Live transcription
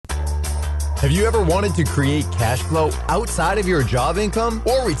Have you ever wanted to create cash flow outside of your job income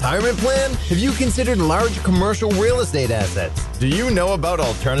or retirement plan? Have you considered large commercial real estate assets? Do you know about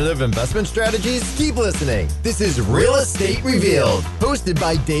alternative investment strategies? Keep listening. This is Real Estate Revealed, hosted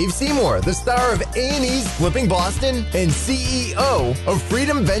by Dave Seymour, the star of A&E's Flipping Boston and CEO of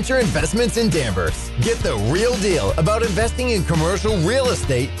Freedom Venture Investments in Danvers. Get the real deal about investing in commercial real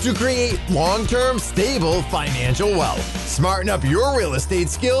estate to create long-term, stable financial wealth. Smarten up your real estate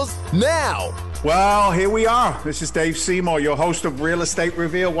skills now. Well, here we are. This is Dave Seymour, your host of Real Estate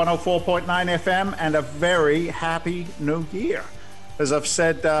Reveal, 104.9 FM, and a very happy new year. As I've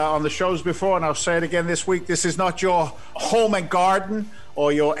said on the shows before, and I'll say it again this week, this is not your home and garden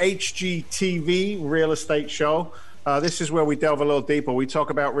or your HGTV real estate show. This is where we delve a little deeper. We talk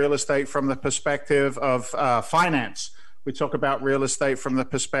about real estate from the perspective of finance. We talk about real estate from the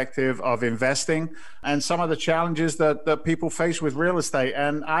perspective of investing and some of the challenges that people face with real estate.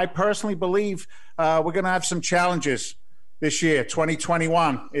 And I personally believe we're going to have some challenges this year,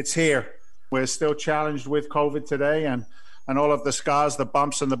 2021. It's here. We're still challenged with COVID today and all of the scars, the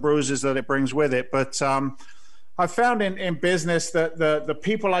bumps and the bruises that it brings with it. But I found in business that the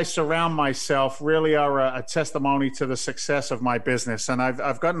people I surround myself really are a testimony to the success of my business. And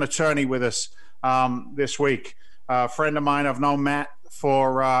I've got an attorney with us this week. A friend of mine, I've known Matt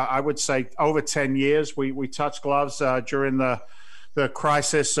for, I would say, over 10 years. We touched gloves during the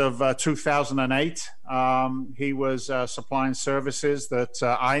crisis of 2008. He was supplying services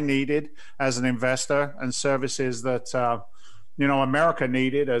that I needed as an investor and services that, America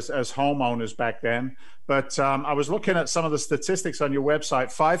needed as homeowners back then. But I was looking at some of the statistics on your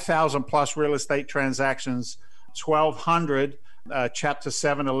website, 5,000 plus real estate transactions, 1,200 Chapter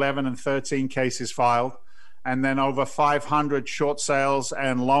 7, 11, and 13 cases filed. And then over 500 short sales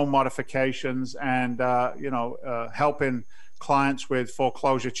and loan modifications and, helping clients with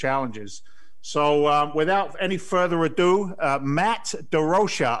foreclosure challenges. So without any further ado, Matt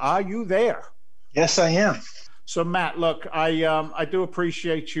DesRochers, are you there? Yes, I am. So Matt, look, I do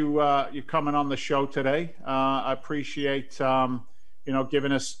appreciate you coming on the show today. I appreciate,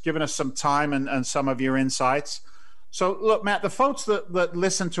 giving us some time and some of your insights. So look, Matt, the folks that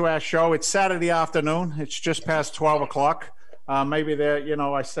listen to our show, it's Saturday afternoon. It's just past 12 o'clock. Maybe they're,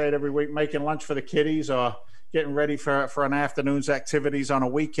 I say it every week, making lunch for the kiddies or getting ready for an afternoon's activities on a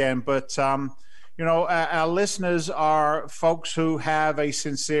weekend. But, our listeners are folks who have a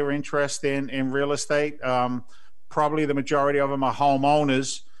sincere interest in real estate. Probably the majority of them are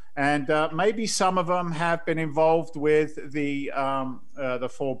homeowners. And maybe some of them have been involved with the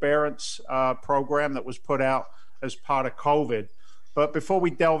forbearance program that was put out as part of COVID. But before we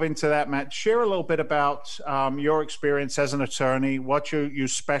delve into that, Matt, share a little bit about your experience as an attorney, what you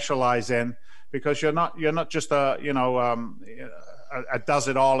specialize in, because you're not just a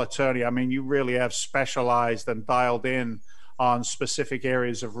does-it-all attorney. I mean, you really have specialized and dialed in on specific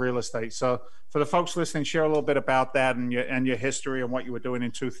areas of real estate. So for the folks listening, share a little bit about that and your history and what you were doing in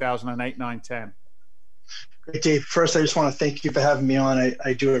 2008, 9, 10. Great, Dave. First, I just want to thank you for having me on.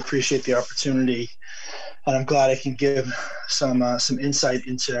 I do appreciate the opportunity, and I'm glad I can give some insight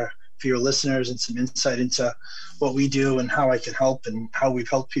for your listeners and some insight into what we do and how I can help and how we've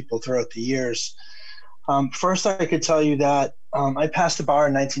helped people throughout the years. First, I could tell you that I passed the bar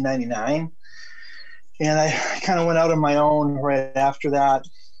in 1999, and I kind of went out on my own right after that.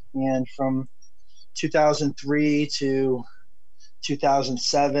 And from 2003 to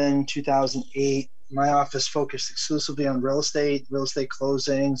 2007, 2008, my office focused exclusively on real estate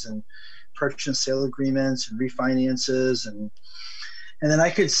closings and purchase and sale agreements and refinances. And then I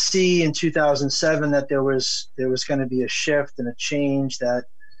could see in 2007 that there was going to be a shift and a change, that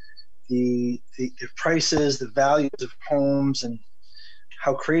the prices, the values of homes and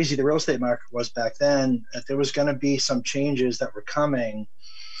how crazy the real estate market was back then, that there was going to be some changes that were coming.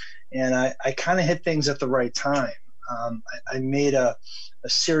 And I kind of hit things at the right time. I made a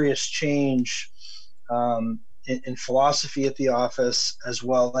serious change in philosophy at the office, as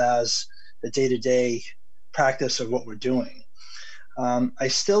well as the day-to-day practice of what we're doing. I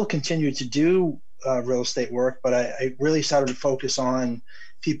still continue to do real estate work, but I really started to focus on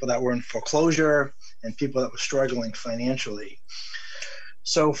people that were in foreclosure and people that were struggling financially.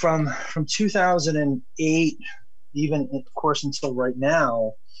 So from 2008, even of course until right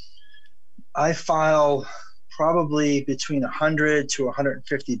now, I file probably between 100 to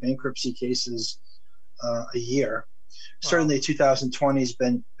 150 bankruptcy cases a year. Wow. Certainly 2020 has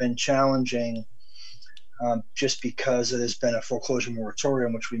been challenging just because there's been a foreclosure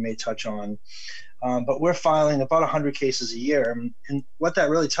moratorium, which we may touch on. But we're filing about 100 cases a year. And what that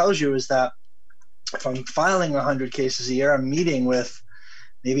really tells you is that if I'm filing 100 cases a year, I'm meeting with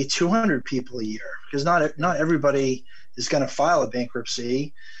maybe 200 people a year, because not everybody is going to file a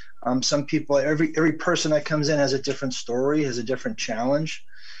bankruptcy. Some people, every person that comes in has a different story, has a different challenge.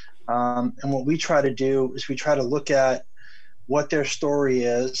 And what we try to do is we try to look at what their story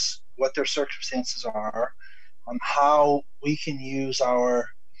is, what their circumstances are, how we can use our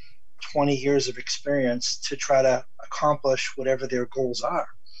 20 years of experience to try to accomplish whatever their goals are.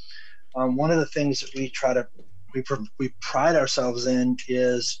 One of the things that we pride ourselves in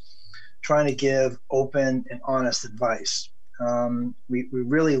is trying to give open and honest advice. We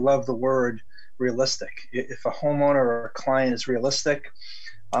really love the word realistic. If a homeowner or a client is realistic,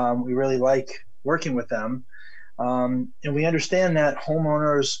 we really like working with them. And we understand that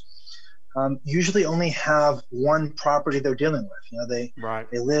homeowners usually only have one property they're dealing with.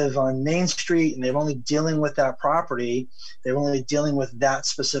 They live on Main Street and they're only dealing with that property. They're only dealing with that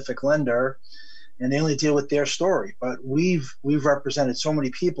specific lender, and they only deal with their story. But we've represented so many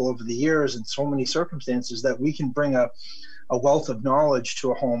people over the years and so many circumstances that we can bring a wealth of knowledge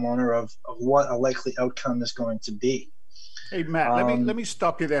to a homeowner of what a likely outcome is going to be. Hey, Matt, let me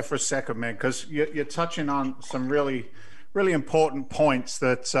stop you there for a second, man, because you're touching on some really, really important points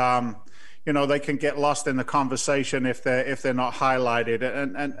that they can get lost in the conversation if they're not highlighted.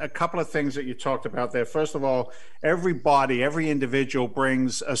 And a couple of things that you talked about there. First of all, every individual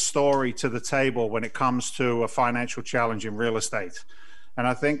brings a story to the table when it comes to a financial challenge in real estate. And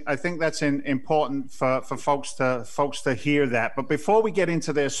I think that's important for folks to hear that. But before we get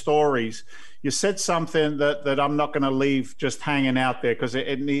into their stories, you said something that I'm not going to leave just hanging out there, because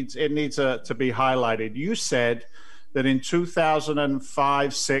it needs to be highlighted. You said that in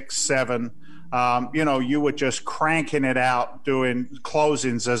 2005, 6, 7, you were just cranking it out doing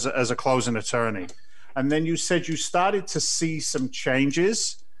closings as a closing attorney. And then you said you started to see some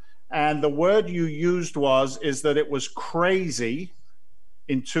changes. And the word you used is that it was crazy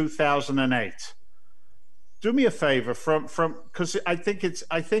in 2008. Do me a favor because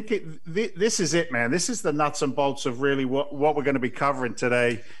this is it, man. This is the nuts and bolts of really what we're going to be covering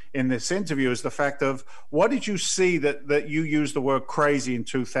today in this interview, is the fact of what did you see that you used the word crazy in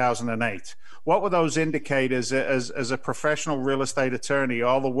 2008? What were those indicators as a professional real estate attorney,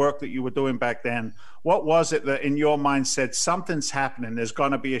 all the work that you were doing back then? What was it that in your mind said something's happening, there's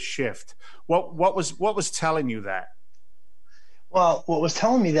going to be a shift? What was telling you that? Well, what was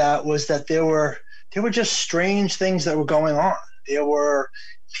telling me that was that there were just strange things that were going on. There were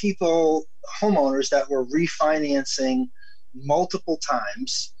homeowners that were refinancing multiple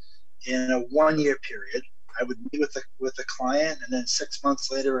times in a 1-year period. I would meet with the client, and then 6 months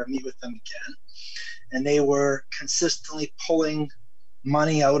later, I'd meet with them again. And they were consistently pulling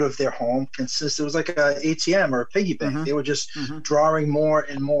money out of their home. It was like an ATM or a piggy bank. Mm-hmm. They were just drawing more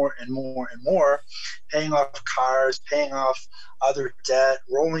and more and more and more, paying off cars, paying off other debt,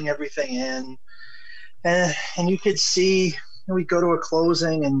 rolling everything in. And you could see, we'd go to a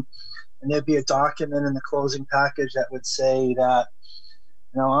closing and there'd be a document in the closing package that would say that,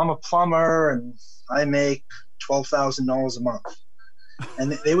 I'm a plumber and I make $12,000 a month.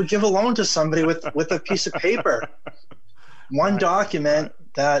 And they would give a loan to somebody with a piece of paper. One document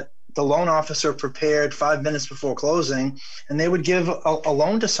that the loan officer prepared 5 minutes before closing, and they would give a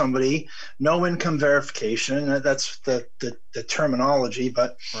loan to somebody, no income verification. That's the terminology,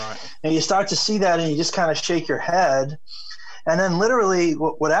 but and you start to see that and you just kind of shake your head. And then literally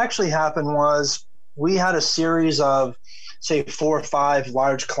what actually happened was we had a series of, say, 4 or 5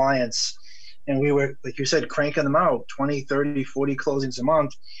 large clients, and we were, like you said, cranking them out, 20, 30, 40 closings a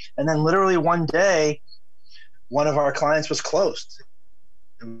month. And then literally one day, one of our clients was closed.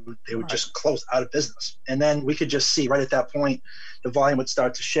 They would just close out of business. And then we could just see right at that point, the volume would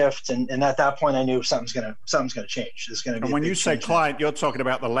start to shift. And at that point, I knew something's going to change. There's going to be. And when you say client, you're talking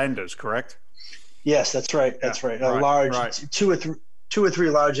about the lenders, correct? Yes, that's right. That's right. Two or three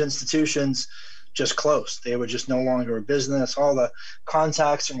large institutions just closed. They were just no longer a business. All the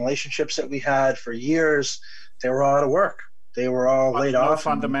contacts and relationships that we had for years, they were all out of work. They were all laid off. No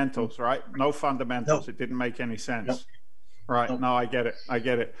fundamentals, right? No fundamentals. Nope. It didn't make any sense. Nope. Right. Nope. No, I get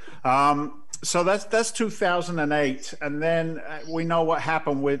it. So that's 2008. And then we know what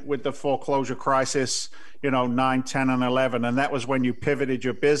happened with the foreclosure crisis, 9, 10, and 11. And that was when you pivoted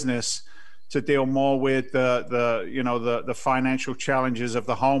your business to deal more with the financial challenges of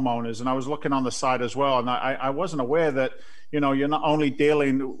the homeowners. And I was looking on the side as well. And I wasn't aware that, you're not only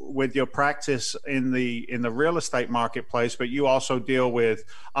dealing with your practice in the real estate marketplace, but you also deal with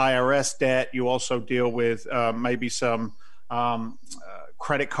IRS debt. You also deal with maybe some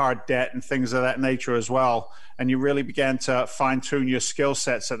credit card debt and things of that nature as well. And you really began to fine tune your skill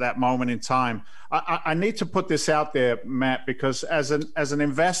sets at that moment in time. I need to put this out there, Matt, because as an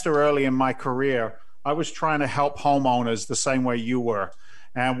investor early in my career, I was trying to help homeowners the same way you were.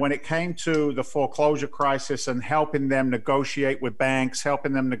 And when it came to the foreclosure crisis and helping them negotiate with banks,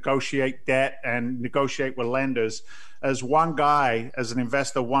 helping them negotiate debt and negotiate with lenders, as one guy, as an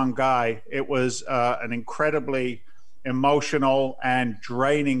investor, one guy, it was an incredibly emotional and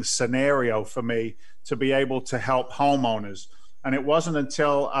draining scenario for me to be able to help homeowners. And it wasn't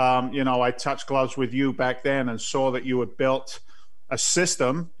until, I touched gloves with you back then and saw that you had built a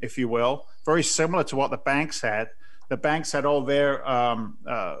system, if you will, very similar to what the banks had. The banks had all their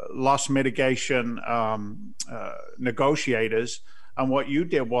loss mitigation negotiators. And what you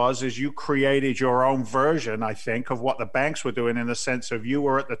did is you created your own version, I think, of what the banks were doing, in the sense of you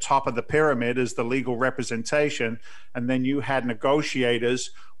were at the top of the pyramid as the legal representation, and then you had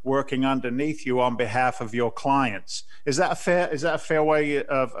negotiators working underneath you on behalf of your clients. Is that a fair way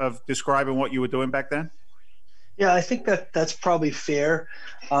of describing what you were doing back then? Yeah, I think that's probably fair.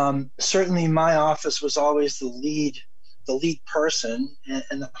 Certainly my office was always the lead person,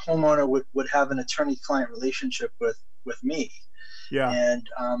 and the homeowner would have an attorney-client relationship with me. Yeah. And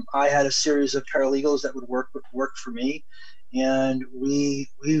I had a series of paralegals that would work for me, and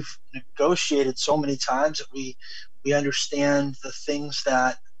we've negotiated so many times that we understand the things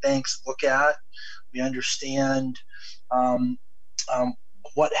that banks look at. We understand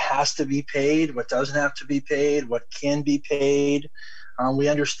what has to be paid, what doesn't have to be paid, what can be paid. We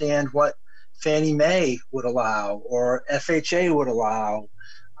understand what Fannie Mae would allow, or FHA would allow,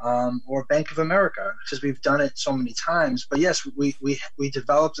 or Bank of America, because we've done it so many times. But yes, we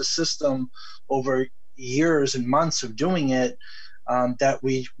developed a system over years and months of doing it, that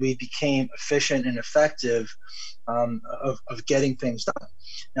we became efficient and effective of getting things done.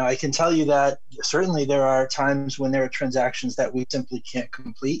 Now, I can tell you that certainly there are times when there are transactions that we simply can't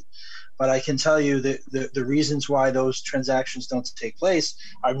complete, but I can tell you that the reasons why those transactions don't take place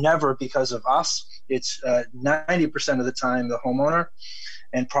are never because of us. It's 90% of the time the homeowner,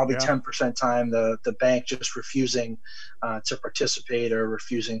 and probably 10% time the bank just refusing to participate or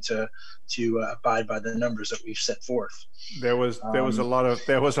refusing to abide by the numbers that we've set forth. There was a lot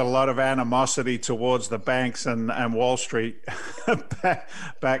of animosity towards the banks and Wall Street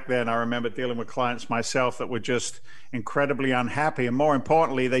back then. I remember dealing with clients myself that were just incredibly unhappy, and more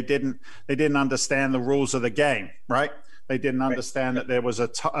importantly, they didn't understand the rules of the game, right? They didn't understand that there was a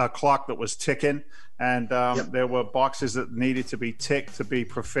clock that was ticking, and there were boxes that needed to be ticked to be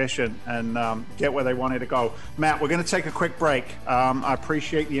proficient and get where they wanted to go. Matt, we're going to take a quick break. I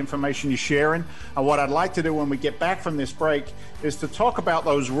appreciate the information you're sharing. And what I'd like to do when we get back from this break is to talk about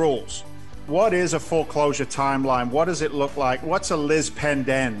those rules. What is a foreclosure timeline? What does it look like? What's a lis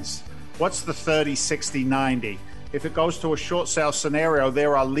pendens? What's the 30, 60, 90? If it goes to a short sale scenario,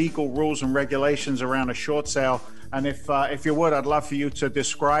 there are legal rules and regulations around a short sale. And if you would, I'd love for you to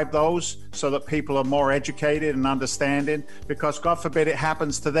describe those so that people are more educated and understanding, because God forbid it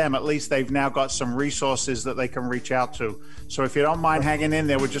happens to them. At least they've now got some resources that they can reach out to. So if you don't mind hanging in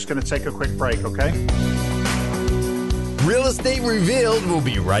there, we're just going to take a quick break, okay? Real Estate Revealed will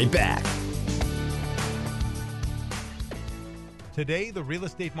be right back. Today, the real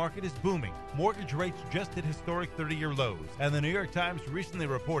estate market is booming. Mortgage rates just hit historic 30-year lows, and the New York Times recently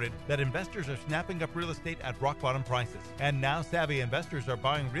reported that investors are snapping up real estate at rock-bottom prices. And now savvy investors are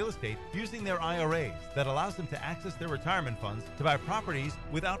buying real estate using their IRAs that allows them to access their retirement funds to buy properties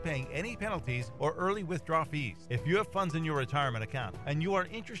without paying any penalties or early withdrawal fees. If you have funds in your retirement account and you are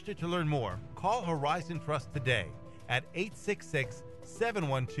interested to learn more, call Horizon Trust today at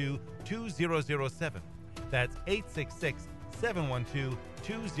 866-712-2007. That's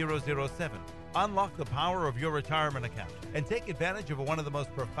 866-712-2007. Unlock the power of your retirement account and take advantage of one of the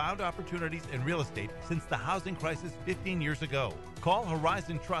most profound opportunities in real estate since the housing crisis 15 years ago. Call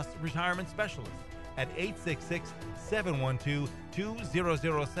Horizon Trust Retirement Specialist at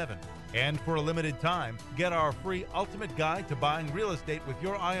 866-712-2007. And for a limited time, get our free ultimate guide to buying real estate with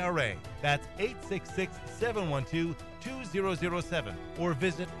your IRA. That's 866-712-2007 or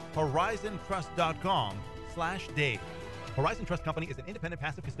visit horizontrust.com/Dave. Horizon Trust Company is an independent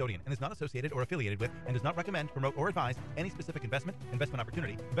passive custodian and is not associated or affiliated with and does not recommend, promote, or advise any specific investment, investment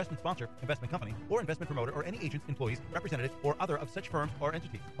opportunity, investment sponsor, investment company, or investment promoter, or any agents, employees, representatives, or other of such firms or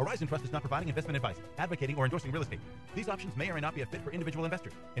entities. Horizon Trust is not providing investment advice, advocating, or endorsing real estate. These options may or may not be a fit for individual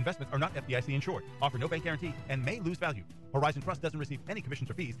investors. Investments are not FDIC insured, offer no bank guarantee, and may lose value. Horizon Trust doesn't receive any commissions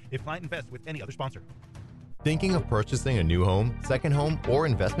or fees if client invests with any other sponsor. Thinking of purchasing a new home, second home, or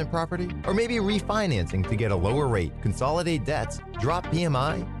investment property? Or maybe refinancing to get a lower rate, consolidate debts, drop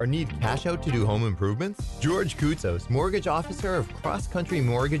PMI, or need cash out to do home improvements? George Koutsos, Mortgage Officer of Cross Country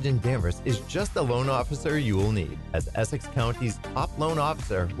Mortgage in Danvers, is just the loan officer you will need. As Essex County's top loan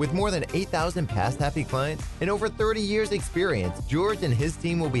officer with more than 8,000 past happy clients and over 30 years experience, George and his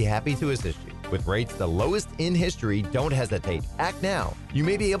team will be happy to assist you. With rates the lowest in history, don't hesitate. Act now. You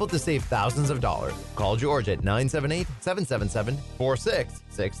may be able to save thousands of dollars. Call George at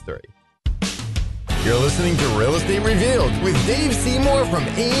 978-777-4663. You're listening to Real Estate Revealed with Dave Seymour from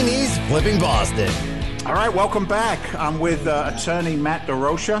A&E's Flipping Boston. All right, welcome back. I'm with attorney Matt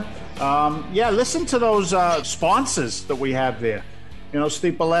DesRochers. Listen to those sponsors that we have there. You know,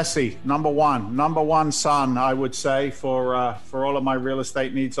 Steve Bellesi, number one son, I would say, for all of my real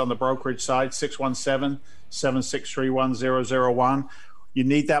estate needs on the brokerage side, 617-763-1001. You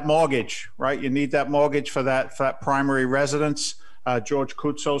need that mortgage, right? You need that mortgage for that primary residence. George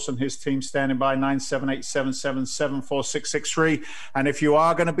Koutsos and his team standing by, 978-777-4663. And if you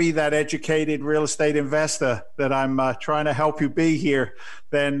are going to be that educated real estate investor that I'm trying to help you be here,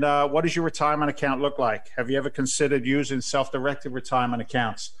 then what does your retirement account look like? Have you ever considered using self-directed retirement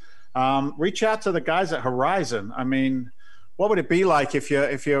accounts? Reach out to the guys at Horizon. I mean, what would it be like if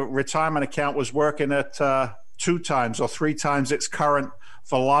your retirement account was working at 2 times or 3 times its current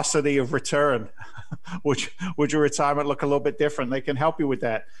velocity of return? Would your retirement look a little bit different? They can help you with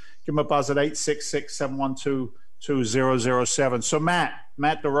that. Give them a buzz at 866-712-2007. So Matt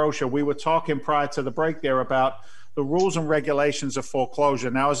DesRochers, we were talking prior to the break there about the rules and regulations of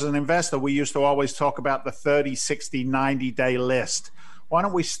foreclosure. Now, as an investor, we used to always talk about the 30, 60, 90-day list. Why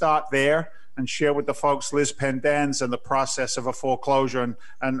don't we start there and share with the folks Liz Pendens and the process of a foreclosure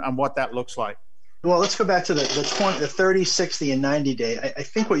and what that looks like? Well, let's go back to the 30, 60, and 90 day. I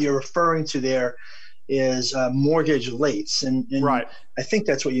think what you're referring to there is mortgage lates, and right. I think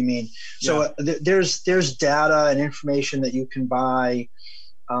that's what you mean. So there's data and information that you can buy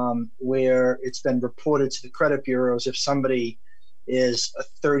where it's been reported to the credit bureaus if somebody is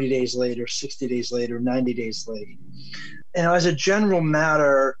 30 days late or 60 days late or 90 days late. And as a general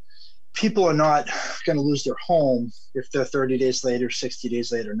matter, people are not going to lose their home if they're 30 days late or 60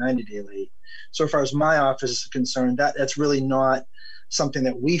 days late or 90 days late. So far as my office is concerned, that's really not something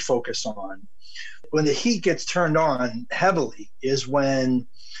that we focus on. When the heat gets turned on heavily is when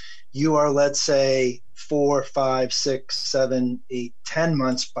you are, let's say, 4, 5, 6, 7, 8, 10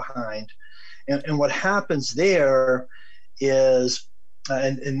 months behind. And what happens there is,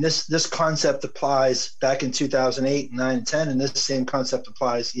 and this concept applies back in 2008, 9, and 10, and this same concept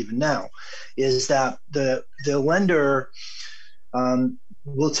applies even now, is that the lender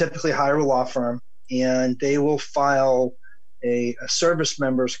will typically hire a law firm, and they will file a service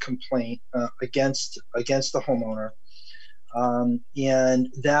member's complaint against the homeowner. And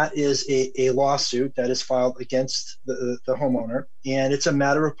that is a lawsuit that is filed against the homeowner, and it's a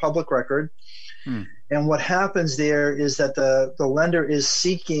matter of public record. And what happens there is that the lender is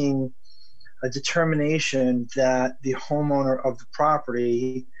seeking a determination that the homeowner of the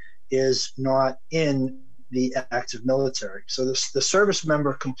property is not in the active military. So the service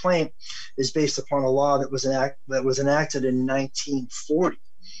member complaint is based upon a law that was enacted in 1940.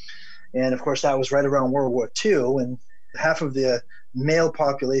 And of course, that was right around World War II, and half of the male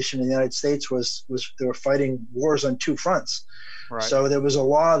population in the United States was they were fighting wars on 2 fronts. Right. So there was a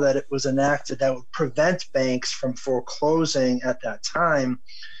law that it was enacted that would prevent banks from foreclosing at that time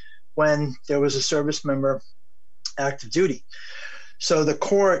when there was a service member active duty. So the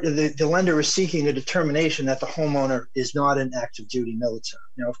court, the lender is seeking a determination that the homeowner is not in active duty military.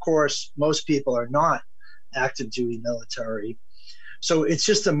 Now, of course, most people are not active duty military. So it's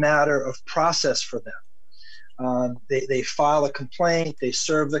just a matter of process for them. They file a complaint, they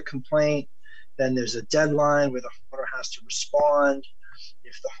serve the complaint, then there's a deadline where the homeowner has to respond.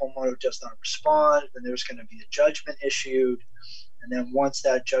 If the homeowner does not respond, then there's going to be a judgment issued. And then once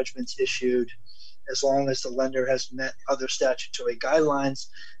that judgment's issued, as long as the lender has met other statutory guidelines,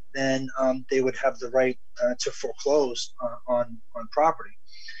 then they would have the right to foreclose on property.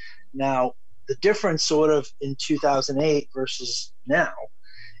 Now, the difference sort of in 2008 versus now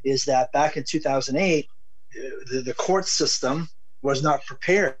is that back in 2008, the court system was not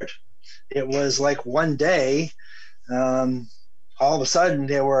prepared. It was like one day, all of a sudden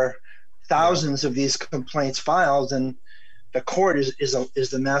there were thousands of these complaints filed, and the court is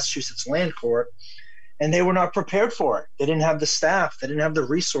the Massachusetts Land Court, and they were not prepared for it. They didn't have the staff. They didn't have the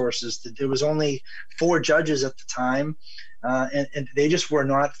resources. There was only 4 judges at the time, and they just were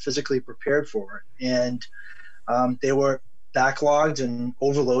not physically prepared for it. And they were backlogged and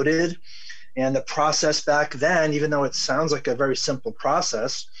overloaded. And the process back then, even though it sounds like a very simple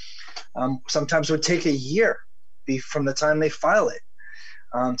process, sometimes would take a year from the time they file it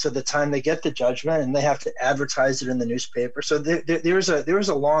to the time they get the judgment, and they have to advertise it in the newspaper. So there's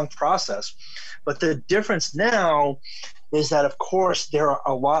a long process. But the difference now is that, of course, there are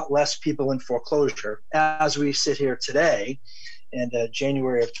a lot less people in foreclosure as we sit here today in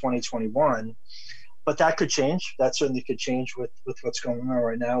January of 2021. But that could change. That certainly could change with what's going on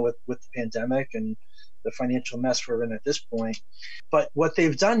right now with the pandemic and the financial mess we're in at this point. But what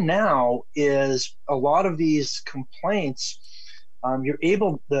they've done now is a lot of these complaints,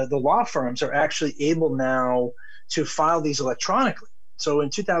 the law firms are actually able now to file these electronically. So in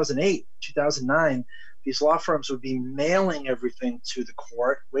 2008, 2009, these law firms would be mailing everything to the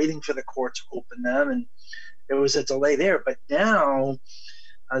court, waiting for the court to open them, and there was a delay there. But now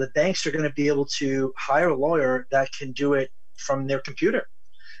the banks are going to be able to hire a lawyer that can do it from their computer.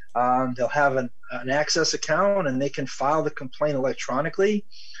 They'll have an access account, and they can file the complaint electronically.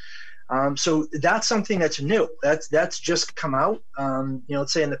 So that's something that's new. That's just come out,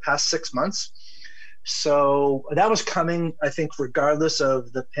 let's say in the past 6 months. So that was coming, I think, regardless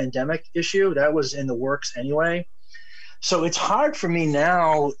of the pandemic issue. That was in the works anyway. So it's hard for me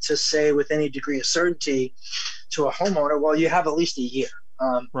now to say with any degree of certainty to a homeowner, well, you have at least a year.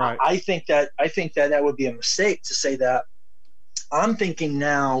 Right. I think that would be a mistake to say that. I'm thinking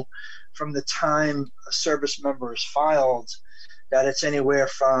now, from the time a service member is filed, that it's anywhere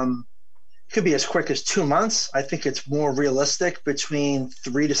from, it could be as quick as 2 months. I think it's more realistic between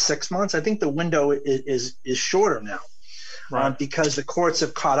 3 to 6 months. I think the window is shorter now, right, because the courts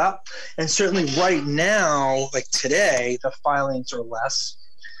have caught up. And certainly right now, like today, the filings are less.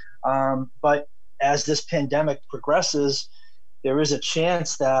 But as this pandemic progresses, there is a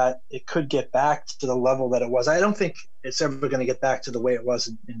chance that it could get back to the level that it was. I don't think it's ever going to get back to the way it was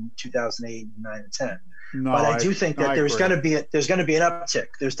in 2008, 9, and 10. No, but I do think that there's going to be an uptick.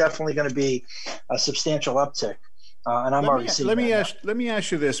 There's definitely going to be a substantial uptick, and I'm already seeing that. Let me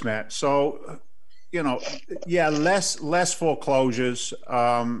ask you this, Matt. So, less foreclosures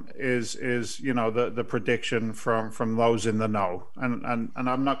is the prediction from those in the know, and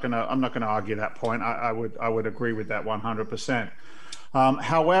I'm not gonna argue that point. I would agree with that 100%.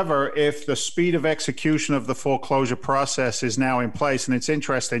 However, if the speed of execution of the foreclosure process is now in place, and it's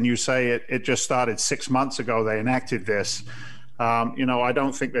interesting, you say it just started 6 months ago, they enacted this. I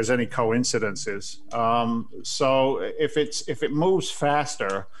don't think there's any coincidences. So if it moves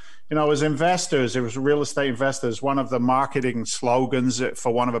faster, as investors, as real estate investors, one of the marketing slogans,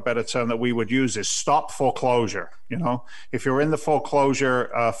 for want of a better term, that we would use is stop foreclosure. If you're in the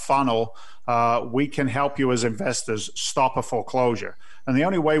foreclosure funnel, we can help you as investors stop a foreclosure. And the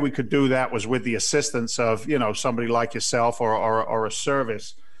only way we could do that was with the assistance of, somebody like yourself or a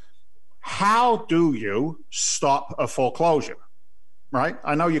service. How do you stop a foreclosure, right?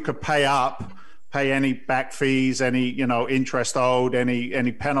 I know you could pay any back fees, any, interest owed,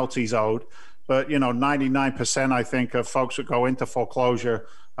 any penalties owed. But, 99%, I think, of folks that go into foreclosure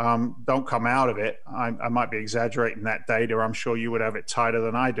don't come out of it. I might be exaggerating that data. I'm sure you would have it tighter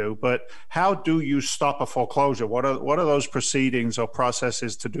than I do. But how do you stop a foreclosure? What are those proceedings or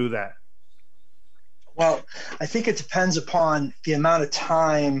processes to do that? Well, I think it depends upon the amount of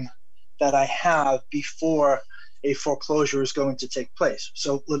time that I have before a foreclosure is going to take place.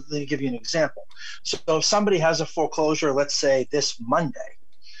 So let me give you an example. So if somebody has a foreclosure, let's say this Monday,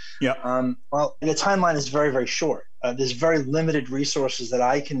 well, the timeline is very, very short. There's very limited resources that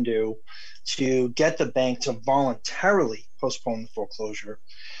I can do to get the bank to voluntarily postpone the foreclosure.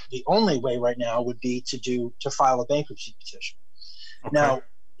 The only way right now would be to file a bankruptcy petition. Okay. Now,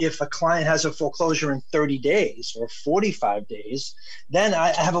 if a client has a foreclosure in 30 days or 45 days, then I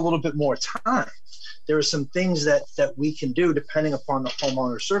have a little bit more time. There are some things that we can do depending upon the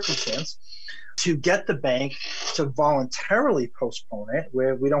homeowner's circumstance to get the bank to voluntarily postpone it,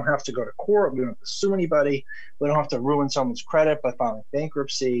 where we don't have to go to court, we don't have to sue anybody, we don't have to ruin someone's credit by filing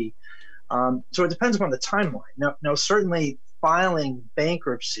bankruptcy. So it depends upon the timeline. Now, certainly filing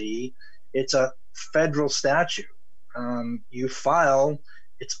bankruptcy, it's a federal statute. You file,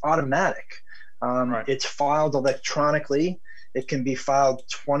 it's automatic. Right. It's filed electronically. It can be filed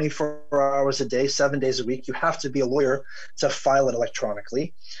 24 hours a day, 7 days a week. You have to be a lawyer to file it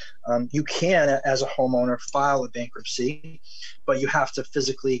electronically. You can, as a homeowner, file a bankruptcy, but you have to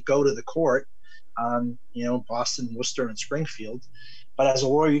physically go to the court, Boston, Worcester, and Springfield. But as a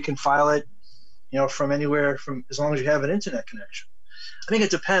lawyer, you can file it, from anywhere, from as long as you have an internet connection. I think it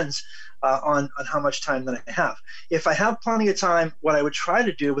depends on how much time that I have. If I have plenty of time, what I would try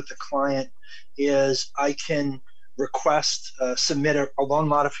to do with the client is I can submit a loan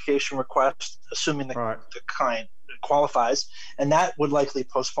modification request, assuming the client qualifies, and that would likely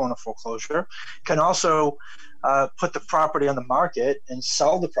postpone a foreclosure. Can also put the property on the market and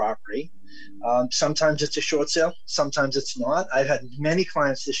sell the property. Sometimes it's a short sale, sometimes it's not. I've had many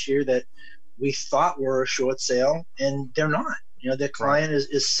clients this year that we thought were a short sale, and they're not. The client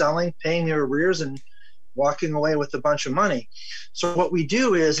is selling, paying their arrears, and walking away with a bunch of money. So what we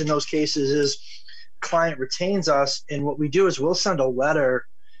do is, in those cases, is client retains us, and what we do is we'll send a letter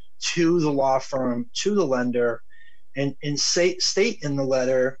to the law firm, to the lender, and state in the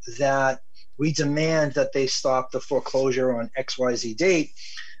letter that we demand that they stop the foreclosure on XYZ date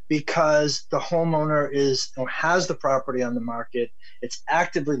because the homeowner has the property on the market. It's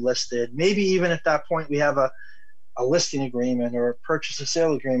actively listed. Maybe even at that point we have a listing agreement or a purchase and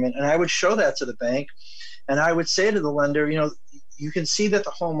sale agreement, and I would show that to the bank, and I would say to the lender, you can see that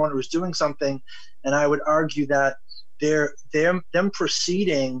the homeowner is doing something, and I would argue that them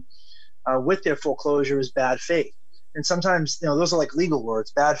proceeding with their foreclosure is bad faith. And sometimes, those are like legal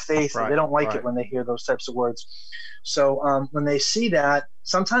words, bad faith. They don't like it when they hear those types of words. So when they see that,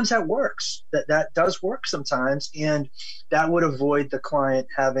 sometimes that works. That does work sometimes, and that would avoid the client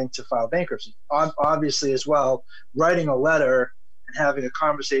having to file bankruptcy. Obviously, as well, writing a letter and having a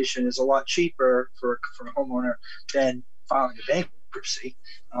conversation is a lot cheaper for a homeowner than filing a bankruptcy.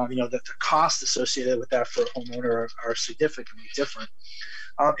 The costs associated with that for a homeowner are significantly different.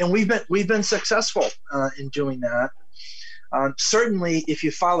 And we've been successful in doing that. Certainly, if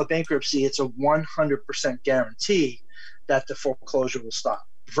you file a bankruptcy, it's a 100% guarantee that the foreclosure will stop.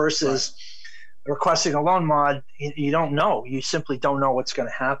 Versus requesting a loan mod, you don't know. You simply don't know what's going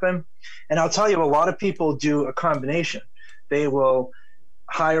to happen. And I'll tell you, a lot of people do a combination. They will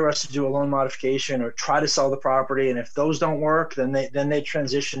hire us to do a loan modification or try to sell the property, and if those don't work, then they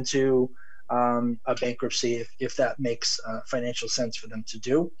transition to a bankruptcy if that makes financial sense for them to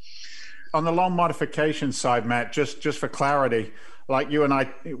do. On the loan modification side, Matt, just for clarity, like you and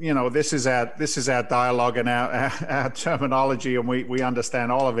I, this is our dialogue and our terminology, and we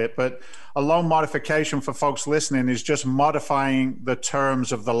understand all of it. But a loan modification for folks listening is just modifying the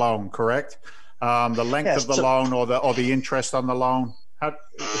terms of the loan, correct? The length of the loan or the interest on the loan.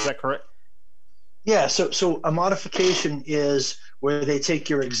 Is that correct? Yeah. So a modification is where they take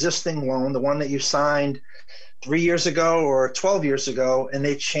your existing loan, the one that you signed 3 years ago or 12 years ago, and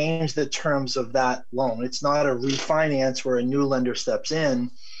they change the terms of that loan. It's not a refinance where a new lender steps in.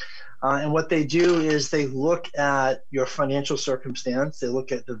 And what they do is they look at your financial circumstance. They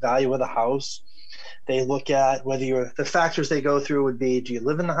look at the value of the house. They look at whether the factors they go through would be, do you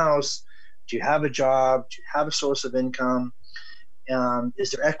live in the house? Do you have a job? Do you have a source of income?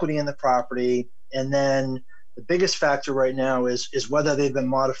 Is there equity in the property? And then the biggest factor right now is whether they've been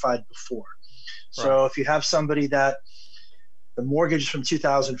modified before. So if you have somebody that the mortgage is from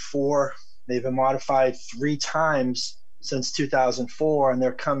 2004, they've been modified 3 times since 2004, and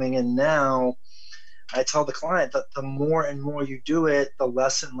they're coming in now, I tell the client that the more and more you do it, the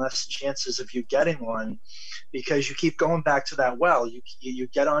less and less chances of you getting one, because you keep going back to that well. You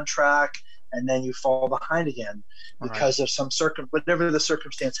get on track, and then you fall behind again because of whatever the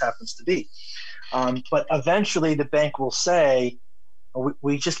circumstance happens to be. But eventually the bank will say,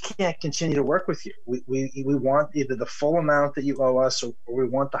 we just can't continue to work with you. We want either the full amount that you owe us or we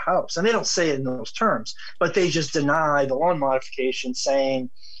want the house. And they don't say it in those terms, but they just deny the loan modification, saying,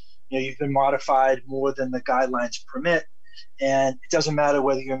 you've been modified more than the guidelines permit. And it doesn't matter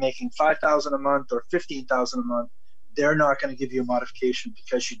whether you're making $5,000 a month or $15,000 a month. They're not going to give you a modification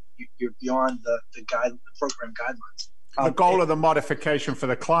because you're beyond the program guidelines. The goal of the modification for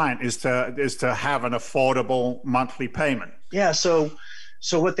the client is to have an affordable monthly payment. Yeah. So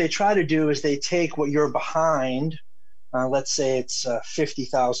what they try to do is they take what you're behind, let's say it's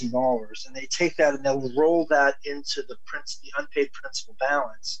 $50,000, and they take that and they'll roll that into the unpaid principal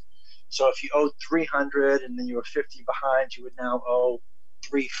balance. So if you owed $300 and then you were $50 behind, you would now owe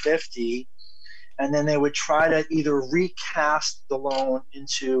 $350. And then they would try to either recast the loan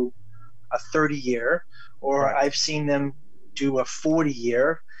into a 30-year, or I've seen them do a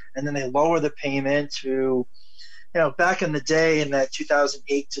 40-year, and then they lower the payment to, back in the day in that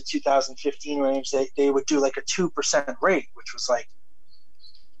 2008 to 2015 range, they would do like a 2% rate, which was like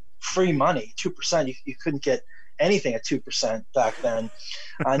free money. 2%, you couldn't get anything at 2% back then.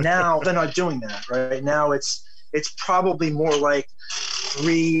 Now they're not doing that. Right now it's probably more like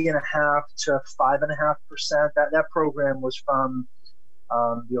 3.5% to 5.5%. That program was from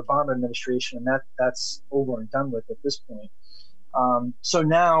the Obama administration, and that's over and done with at this point. So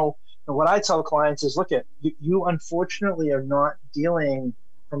now what I tell clients is, look, you unfortunately are not dealing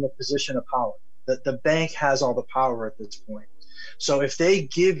from a position of power. The bank has all the power at this point. So if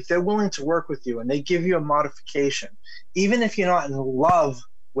they're willing to work with you and they give you a modification, even if you're not in love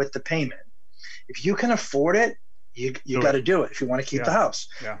with the payment, if you can afford it, you got to do it if you want to keep the house,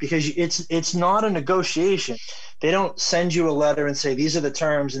 because it's not a negotiation. They don't send you a letter and say, these are the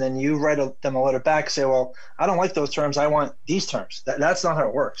terms. And then you write them a letter back, say, well, I don't like those terms. I want these terms. That's not how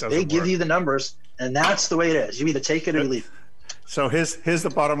it works. They give you the numbers, and that's the way it is. You either take it or leave it. So here's the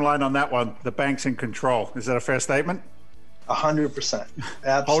bottom line on that one. The bank's in control. Is that a fair statement? 100%.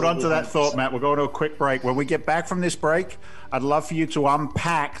 Hold on to that thought, Matt. We're going to a quick break. When we get back from this break, I'd love for you to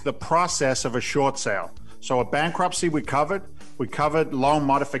unpack the process of a short sale. So a bankruptcy we covered loan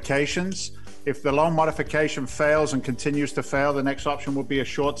modifications. If the loan modification fails and continues to fail, the next option will be a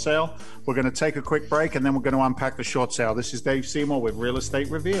short sale. We're going to take a quick break, and then we're going to unpack the short sale. This is Dave Seymour with Real Estate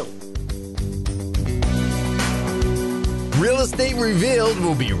Revealed. Real Estate Revealed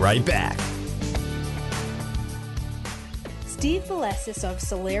will be right back. Steve Valesis of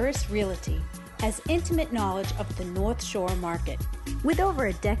Solaris Realty has intimate knowledge of the North Shore market. With over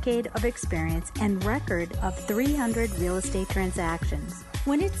a decade of experience and record of 300 real estate transactions.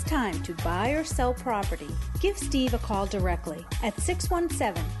 When it's time to buy or sell property, give Steve a call directly at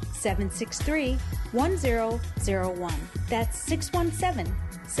 617-763-1001. That's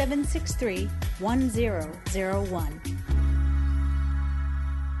 617-763-1001.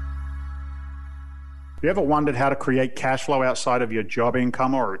 You ever wondered how to create cash flow outside of your job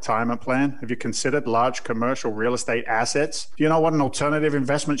income or retirement plan? Have you considered large commercial real estate assets? Do you know what an alternative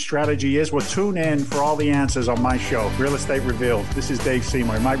investment strategy is? Well, tune in for all the answers on my show, Real Estate Revealed. This is Dave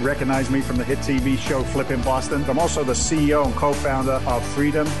Seymour. You might recognize me from the hit TV show Flippin' Boston. I'm also the CEO and co-founder of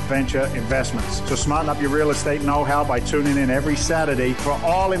Freedom Venture Investments. So smarten up your real estate know-how by tuning in every Saturday for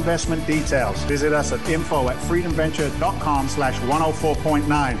all investment details. Visit us at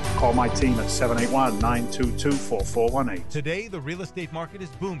info@freedomventure.com/104.9. Call my team at 781-922-4418. Today, the real estate market is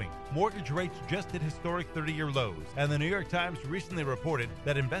booming. Mortgage rates just hit historic 30-year lows, and the New York Times recently reported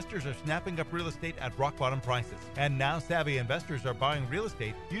that investors are snapping up real estate at rock-bottom prices. And now savvy investors are buying real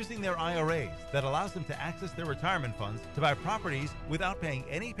estate using their IRAs that allows them to access their retirement funds to buy properties without paying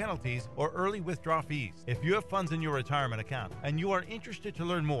any penalties or early withdrawal fees. If you have funds in your retirement account and you are interested to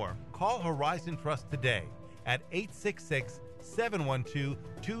learn more, call Horizon Trust today at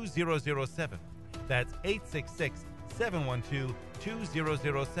 866-712-2007. That's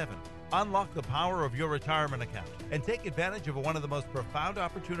 866-712-2007. Unlock the power of your retirement account and take advantage of one of the most profound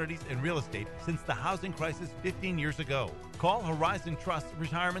opportunities in real estate since the housing crisis 15 years ago. Call Horizon Trust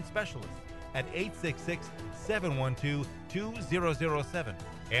Retirement Specialists at 866-712-2007.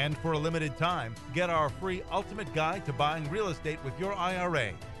 And for a limited time, get our free ultimate guide to buying real estate with your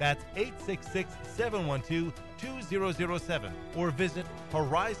IRA. That's 866-712-2007 or visit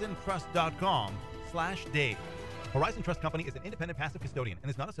horizontrust.com/Dave. Horizon Trust Company is an independent passive custodian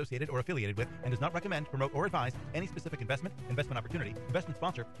and is not associated or affiliated with and does not recommend, promote, or advise any specific investment, investment opportunity, investment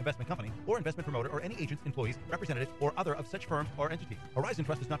sponsor, investment company, or investment promoter, or any agents, employees, representatives, or other of such firms or entities. Horizon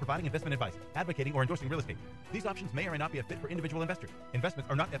Trust is not providing investment advice, advocating, or endorsing real estate. These options may or may not be a fit for individual investors. Investments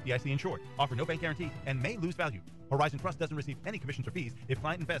are not FDIC insured, offer no bank guarantee, and may lose value. Horizon Trust doesn't receive any commissions or fees if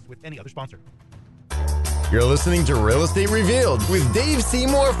client invests with any other sponsor. You're listening to Real Estate Revealed with Dave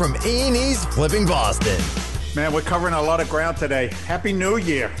Seymour from A&E's Flipping Boston. Man, we're covering a lot of ground today. Happy New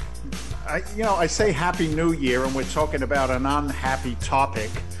Year. I say Happy New Year, and we're talking about an unhappy topic,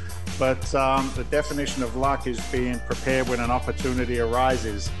 but the definition of luck is being prepared when an opportunity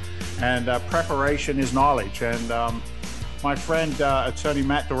arises, and preparation is knowledge. And my friend, attorney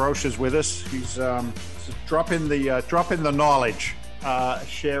Matt DesRochers, is with us. He's dropping the knowledge,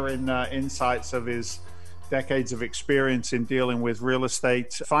 sharing insights of his decades of experience in dealing with real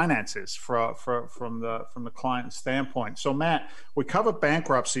estate finances from the client standpoint. So Matt, we covered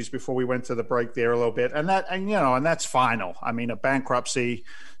bankruptcies before we went to the break there a little bit, and that's final. I mean, a bankruptcy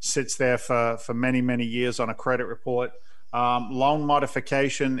sits there for many, many years on a credit report. Loan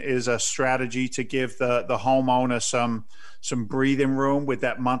modification is a strategy to give the homeowner some breathing room with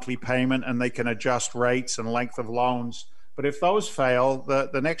that monthly payment, and they can adjust rates and length of loans. But if those fail,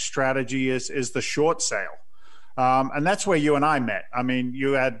 the next strategy is the short sale. And that's where you and I met. I mean,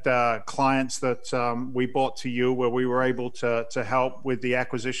 you had clients that we brought to you where we were able to help with the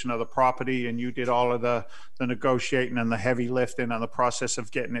acquisition of the property, and you did all of the negotiating and the heavy lifting and the process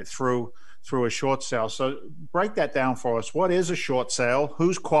of getting it through a short sale. So break that down for us. What is a short sale?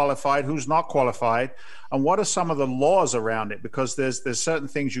 Who's qualified? Who's not qualified? And what are some of the laws around it? Because there's certain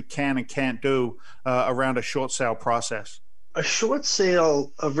things you can and can't do around a short sale process. A short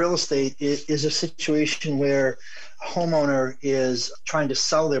sale of real estate is a situation where homeowner is trying to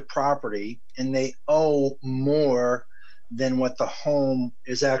sell their property and they owe more than what the home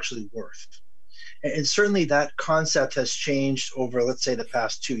is actually worth. And certainly that concept has changed over, let's say, the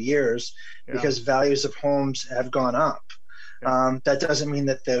past 2 years because values of homes have gone up. That doesn't mean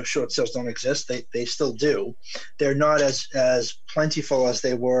that the short sales don't exist. They still do. They're not as plentiful as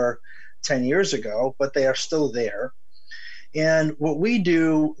they were 10 years ago, but they are still there. And what we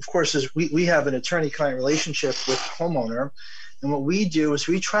do, of course, is we have an attorney-client relationship with the homeowner. And what we do is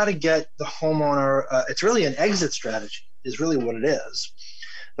we try to get the homeowner, it's really an exit strategy is really what it is.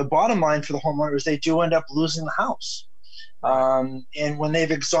 The bottom line for the homeowner is they do end up losing the house. And when they've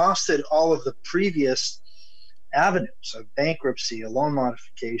exhausted all of the previous avenues of bankruptcy, a loan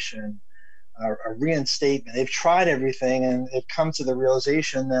modification, a reinstatement, they've tried everything and they've come to the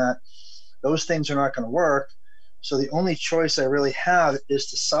realization that those things are not going to work. So the only choice I really have is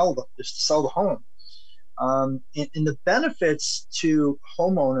to sell the home. And the benefits to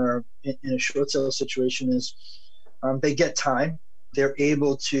homeowner in a short sale situation is they get time. They're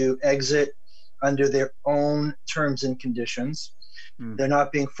able to exit under their own terms and conditions. They're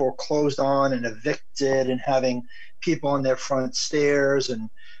not being foreclosed on and evicted and having people on their front stairs and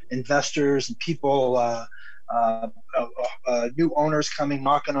investors and people, new owners coming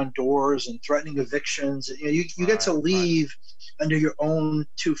knocking on doors and threatening evictions. You get to leave under your own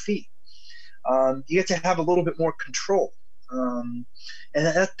 2 feet. You get to have a little bit more control. And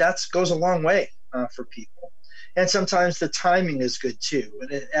that goes a long way for people. And sometimes the timing is good too.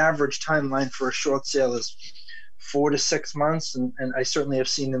 An average timeline for a short sale is 4 to 6 months, and I certainly have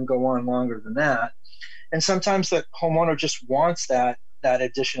seen them go on longer than that. And sometimes the homeowner just wants that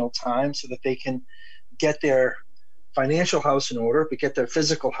additional time so that they can get their financial house in order, but get their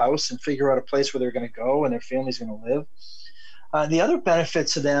physical house and figure out a place where they're going to go and their family's going to live. The other benefit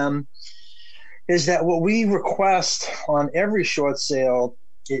to them is that what we request on every short sale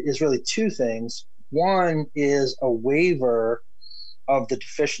is really 2 things. One is a waiver of the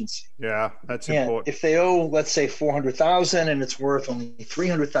deficiency. Yeah, that's important. If they owe, let's say, $400,000 and it's worth only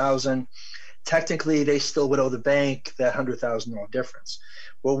 $300,000, technically they still would owe the bank that $100,000 difference.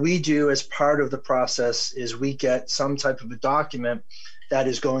 What we do as part of the process is we get some type of a document that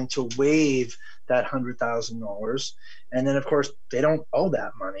is going to waive that $100,000, and then of course they don't owe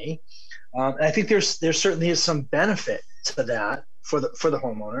that money. And I think there certainly is some benefit to that for the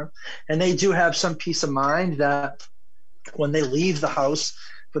homeowner, and they do have some peace of mind that when they leave the house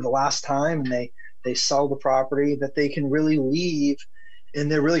for the last time and they sell the property, that they can really leave and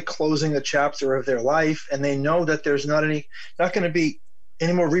they're really closing a chapter of their life, and they know that there's not going to be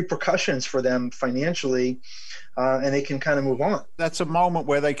any more repercussions for them financially, and they can kind of move on. That's a moment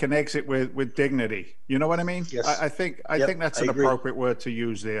where they can exit with dignity. You know what I mean? Yes. I think that's an appropriate word to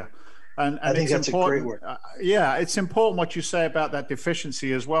use there. And I think that's important. A great word. It's important what you say about that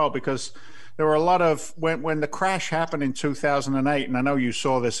deficiency as well, because there were a lot of when the crash happened in 2008, and I know you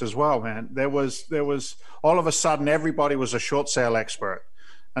saw this as well, man. There was all of a sudden everybody was a short sale expert,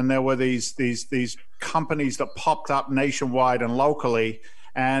 and there were these companies that popped up nationwide and locally,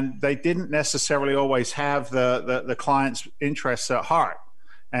 and they didn't necessarily always have the client's interests at heart.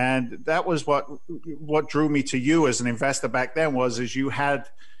 And that was what drew me to you as an investor back then is you had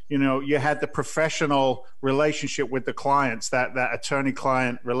the professional relationship with the clients, that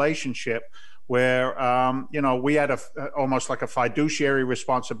attorney-client relationship where, we had almost like a fiduciary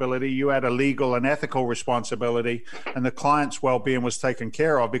responsibility. You had a legal and ethical responsibility, and the client's well-being was taken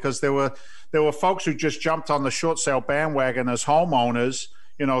care of, because there were folks who just jumped on the short sale bandwagon as homeowners,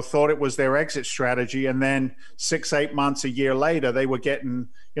 thought it was their exit strategy. And then 6-8 months, a year later, they were getting,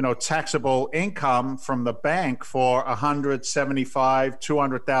 taxable income from the bank for $175,000,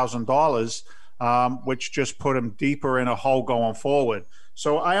 $200,000, which just put them deeper in a hole going forward.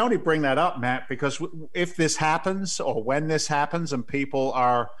 So I only bring that up, Matt, because if this happens, or when this happens, and people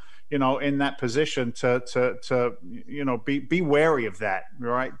are, in that position to be wary of that,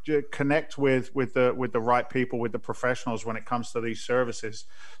 right? Connect with the right people, with the professionals when it comes to these services.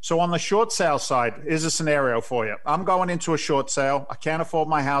 So on the short sale side, here's a scenario for you. I'm going into a short sale. I can't afford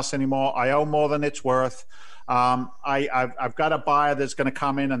my house anymore. I owe more than it's worth. I've got a buyer that's going to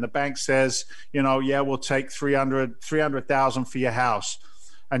come in, and the bank says, we'll take $300,000 for your house.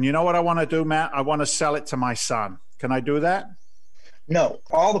 And you know what I want to do, Matt? I want to sell it to my son. Can I do that? No,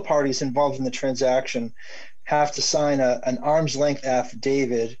 all the parties involved in the transaction have to sign an arm's length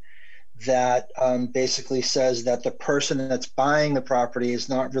affidavit that basically says that the person that's buying the property is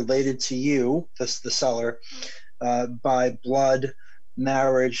not related to you, the seller, by blood,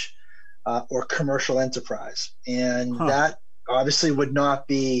 marriage, or commercial enterprise. And obviously would not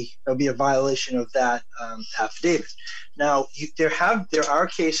be, it would be a violation of that affidavit. Now, there are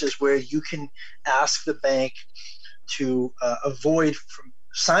cases where you can ask the bank to avoid from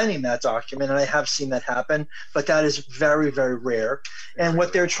signing that document, and I have seen that happen, but that is very, very rare. And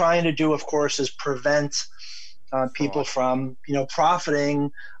what they're trying to do, of course, is prevent people from,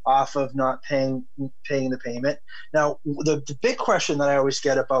 profiting off of not paying the payment. Now, the big question that I always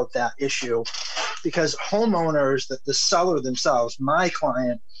get about that issue, because homeowners, the seller themselves, my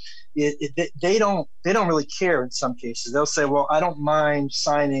client, they don't really care in some cases. They'll say, well, I don't mind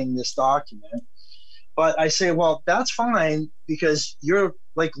signing this document. But I say, well, that's fine because you're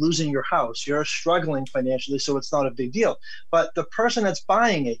like losing your house. You're struggling financially, so it's not a big deal. But the person that's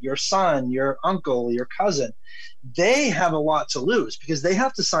buying it, your son, your uncle, your cousin, they have a lot to lose because they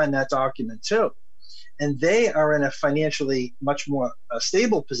have to sign that document too. And they are in a financially much more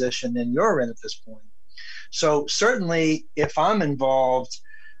stable position than you're in at this point. So certainly if I'm involved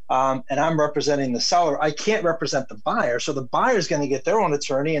and I'm representing the seller, I can't represent the buyer. So the buyer is going to get their own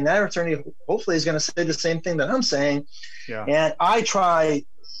attorney, and that attorney hopefully is going to say the same thing that I'm saying. Yeah. And I try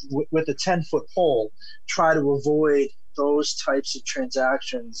with a 10-foot pole, try to avoid those types of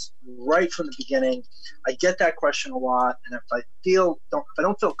transactions right from the beginning. I get that question a lot, and if I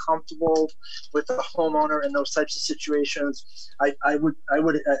don't feel comfortable with the homeowner in those types of situations, I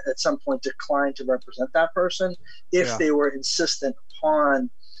would at some point decline to represent that person if they were insistent upon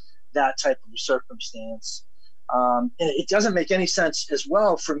that type of circumstance. And it doesn't make any sense as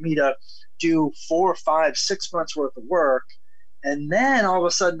well for me to do 4, 5, 6 months worth of work, and then all of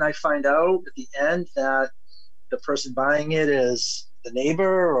a sudden I find out at the end that the person buying it is the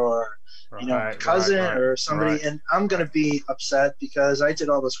neighbor or cousin or somebody, and I'm going to be upset because I did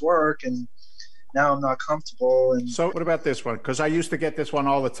all this work and now I'm not comfortable. And so what about this one? Because I used to get this one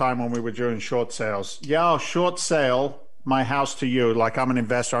all the time when we were doing short sales. Yeah, I'll short sale my house to you. Like I'm an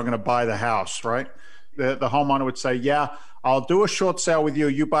investor, I'm going to buy the house, right? The homeowner would say, yeah, I'll do a short sale with you.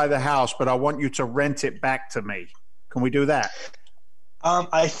 You buy the house, but I want you to rent it back to me. Can we do that?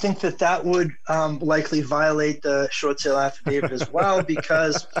 I think that would likely violate the short sale affidavit as well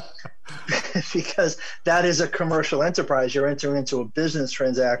because that is a commercial enterprise. You're entering into a business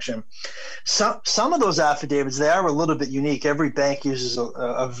transaction. Some of those affidavits, they are a little bit unique. Every bank uses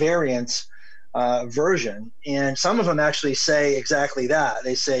a variant version, and some of them actually say exactly that.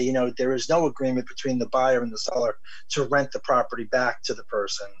 They say, there is no agreement between the buyer and the seller to rent the property back to the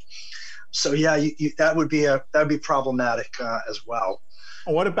person. So yeah, that would be problematic as well.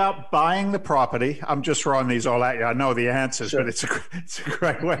 What about buying the property? I'm just throwing these all at you. I know the answers, sure. But it's a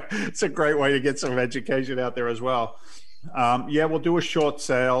great way. It's a great way to get some education out there as well. Yeah, we'll do a short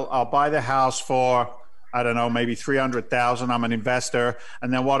sale. I'll buy the house for, I don't know, maybe $300,000. I'm an investor,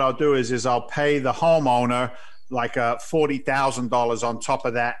 and then what I'll do is I'll pay the homeowner like $40,000 on top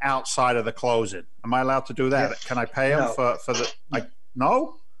of that outside of the closing. Am I allowed to do that? Yeah. Can I pay him for the?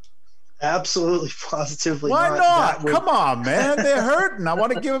 No. Absolutely, positively. Why not? Come on, man. They're hurting. I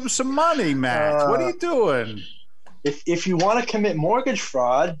want to give them some money, Matt. What are you doing? If you want to commit mortgage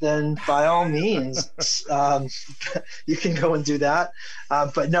fraud, then by all means, you can go and do that.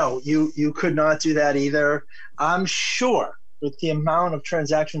 But no, you could not do that either. I'm sure with the amount of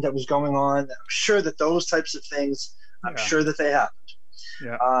transactions that was going on, I'm sure that those types of things, I'm sure that they happened.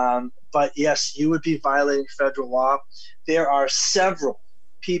 Yeah. But yes, you would be violating federal law. There are several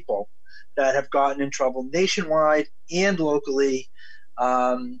people that have gotten in trouble nationwide and locally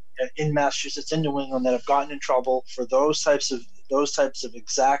in Massachusetts, in New England, that have gotten in trouble for those types of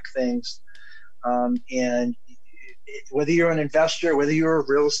exact things. And whether you're an investor, whether you're a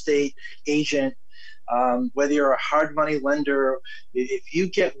real estate agent, whether you're a hard money lender, if you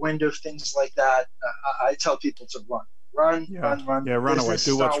get wind of things like that, I tell people to run. Yeah, run away.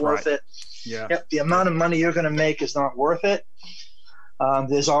 Do what's right. It. Yeah. Yep, the amount of money you're going to make is not worth it.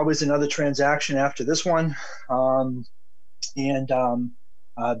 There's always another transaction after this one. I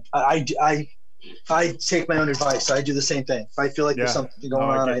take my own advice. I do the same thing. If I feel like there's something going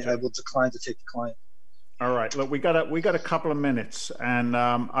on, I will decline to take the client. All right. Look, we got a couple of minutes, and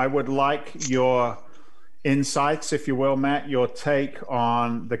I would like your insights, if you will, Matt, your take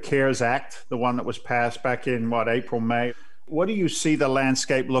on the CARES Act, the one that was passed back in April, May. What do you see the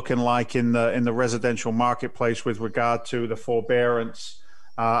landscape looking like in the residential marketplace with regard to the forbearance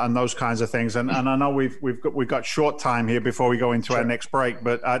and those kinds of things? And I know we've got short time here before we go into our next break,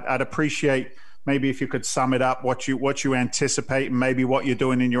 but I'd appreciate maybe if you could sum it up, what you anticipate, and maybe what you're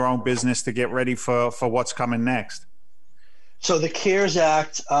doing in your own business to get ready for what's coming next. So the CARES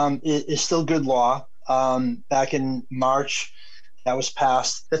Act is still good law. Back in March, that was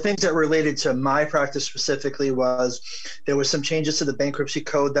passed. The things that related to my practice specifically was there was some changes to the bankruptcy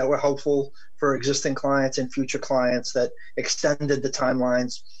code that were helpful for existing clients and future clients that extended the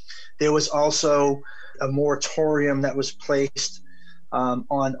timelines. There was also a moratorium that was placed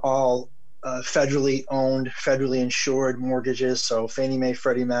on all federally owned, federally insured mortgages, so Fannie Mae,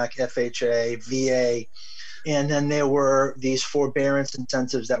 Freddie Mac, FHA, VA. And then there were these forbearance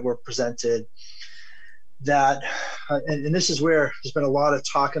incentives that were presented that, and this is where there's been a lot of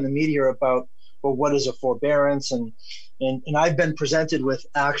talk in the media about, well, what is a forbearance? And I've been presented with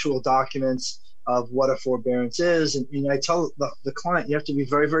actual documents of what a forbearance is. And I tell the client, you have to be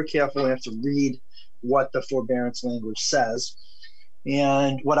very, very careful. You have to read what the forbearance language says.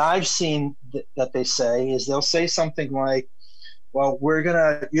 And what I've seen that they say is they'll say something like, well,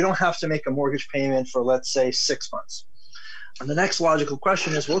 you don't have to make a mortgage payment for, let's say, 6 months. And the next logical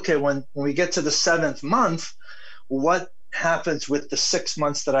question is, well, okay, when we get to the 7th month, what happens with the 6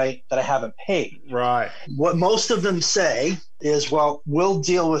 months that I haven't paid? Right. What most of them say is, well, we'll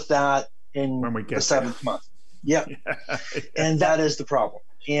deal with that when we get the 7th month. Yep. Yeah. And that is the problem.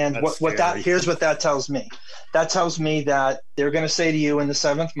 And here's what that tells me. That tells me that they're going to say to you in the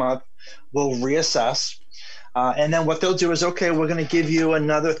 7th month, we'll reassess. And then what they'll do is, okay, we're going to give you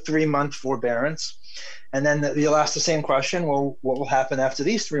another 3-month forbearance. And then you'll ask the same question, well, what will happen after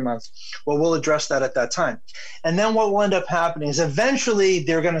these 3 months? Well, we'll address that at that time. And then what will end up happening is eventually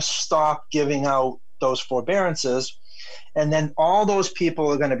they're going to stop giving out those forbearances. And then all those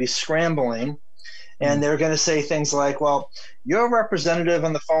people are going to be scrambling. And they're going to say things like, well, your representative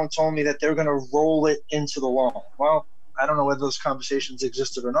on the phone told me that they're going to roll it into the loan. Well, I don't know whether those conversations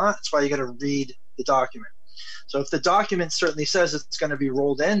existed or not. That's why you got to read the document. So if the document certainly says it's going to be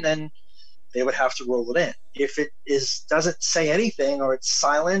rolled in, then they would have to roll it in. If it doesn't say anything, or it's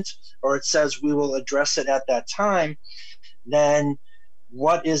silent, or it says we will address it at that time, then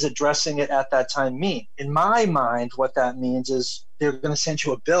what is addressing it at that time mean? In my mind, what that means is they're going to send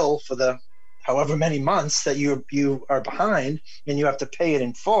you a bill for the however many months that you are behind, and you have to pay it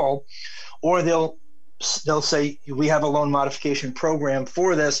in full, or they'll say we have a loan modification program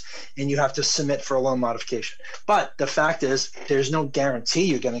for this, and you have to submit for a loan modification. But the fact is, there's no guarantee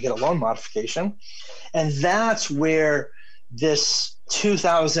you're going to get a loan modification, and that's where this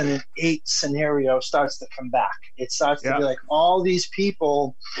 2008 scenario starts to come back. It starts to be like all these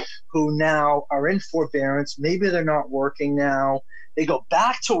people who now are in forbearance, maybe they're not working now. They go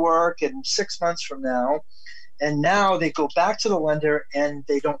back to work in 6 months from now, and now they go back to the lender and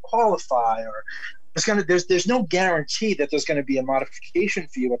they don't qualify, or there's no guarantee that there's going to be a modification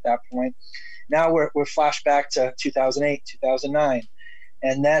for you at that point. Now we're flashed back to 2008, 2009,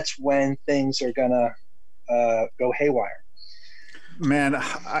 and that's when things are going to go haywire. Man,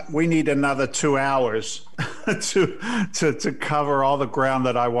 we need another 2 hours to cover all the ground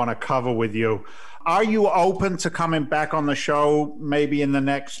that I want to cover with you. Are you open to coming back on the show maybe in the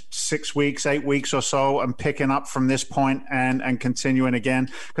next 6 weeks, 8 weeks or so, and picking up from this point and continuing again?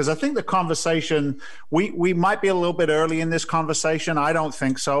 Because I think the conversation, we might be a little bit early in this conversation. I don't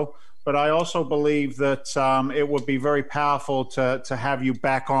think so. But I also believe that it would be very powerful to have you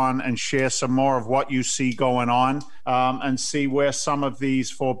back on and share some more of what you see going on and see where some of these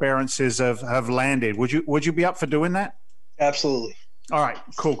forbearances have landed. Would you be up for doing that? Absolutely. All right,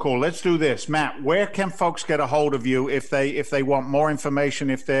 cool. Let's do this. Matt, where can folks get a hold of you if they want more information,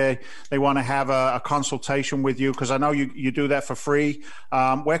 if they want to have a consultation with you? Because I know you do that for free.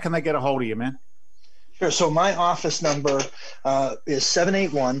 Where can they get a hold of you, man? Sure. So my office number is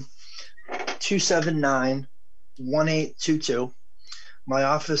 781-279-1822. My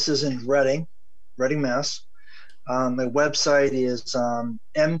office is in Reading, Mass. My website is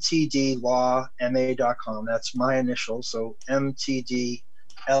mtdlawma.com. That's my initials, so mtdlawma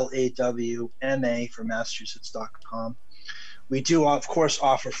for Massachusetts.com. We do, of course,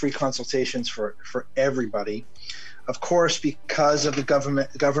 offer free consultations for everybody. Of course, because of the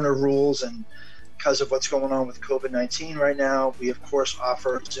governor rules and because of what's going on with COVID-19 right now, we, of course,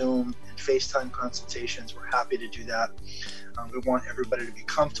 offer Zoom and FaceTime consultations. We're happy to do that. We want everybody to be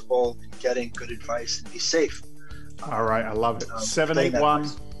comfortable in getting good advice and be safe. All right, I love it.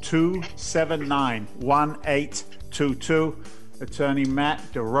 781-279-1822. Attorney Matt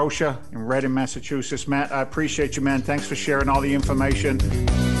DesRochers in Reading, Massachusetts. Matt, I appreciate you, man. Thanks for sharing all the information.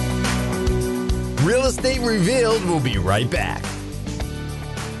 Real Estate Revealed will be right back.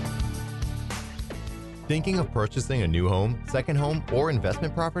 Thinking of purchasing a new home, second home, or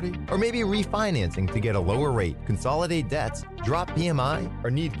investment property? Or maybe refinancing to get a lower rate, consolidate debts, drop PMI, or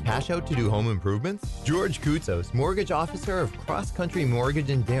need cash out to do home improvements? George Koutsos, mortgage officer of Cross Country Mortgage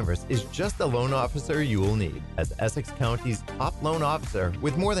in Danvers, is just the loan officer you will need. As Essex County's top loan officer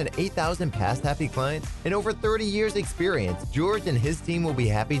with more than 8,000 past happy clients and over 30 years experience, George and his team will be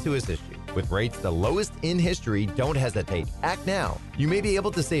happy to assist you. With rates the lowest in history, don't hesitate. Act now. You may be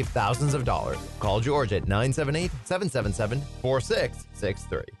able to save thousands of dollars. Call George at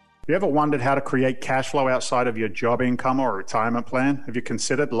 978-777-4663. Have you ever wondered how to create cash flow outside of your job income or retirement plan? Have you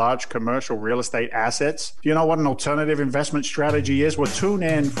considered large commercial real estate assets? Do you know what an alternative investment strategy is? Well, tune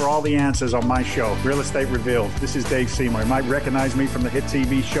in for all the answers on my show, Real Estate Revealed. This is Dave Seymour. You might recognize me from the hit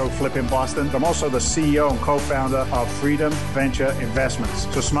TV show Flippin' Boston. I'm also the CEO and co-founder of Freedom Venture Investments.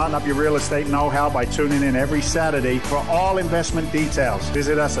 So smarten up your real estate know-how by tuning in every Saturday for all investment details.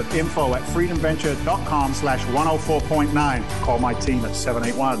 Visit us at info@freedomventure.com/104.9. Call my team at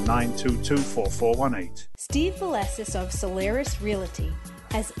 781-922-4418. Steve Valesis of Solaris Realty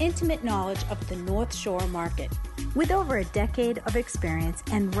has intimate knowledge of the North Shore market. With over a decade of experience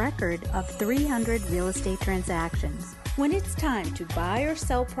and record of 300 real estate transactions. When it's time to buy or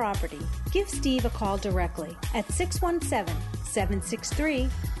sell property, give Steve a call directly at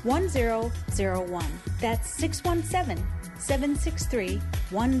 617-763-1001. That's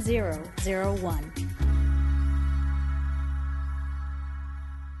 617-763-1001.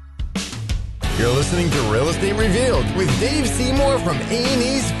 You're listening to Real Estate Revealed with Dave Seymour from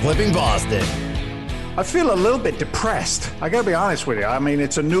A&E's Flipping Boston. I feel a little bit depressed. I gotta be honest with you. I mean,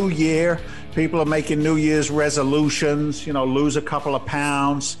 it's a new year. People are making New Year's resolutions, lose a couple of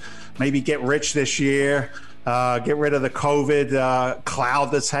pounds, maybe get rich this year, get rid of the COVID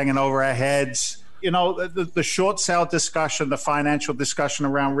cloud that's hanging over our heads. The short sale discussion, the financial discussion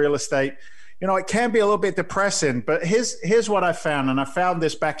around real estate, it can be a little bit depressing, but here's what I found, and I found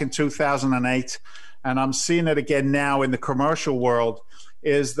this back in 2008, and I'm seeing it again now in the commercial world,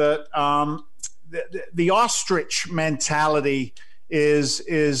 is that the ostrich mentality is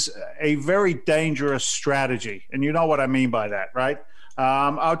a very dangerous strategy, and you know what I mean by that, right?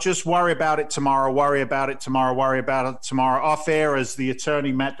 I'll just worry about it tomorrow, worry about it tomorrow, worry about it tomorrow. Off air, as the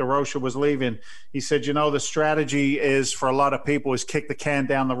attorney, Matt DesRochers, was leaving, he said, the strategy is for a lot of people is kick the can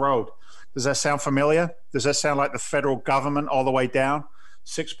down the road. Does that sound familiar? Does that sound like the federal government all the way down?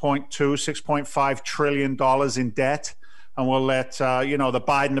 $6.5 trillion in debt. And we'll let, the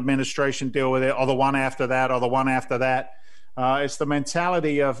Biden administration deal with it, or the one after that, or the one after that. It's the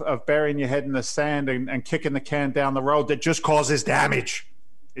mentality of burying your head in the sand and kicking the can down the road that just causes damage.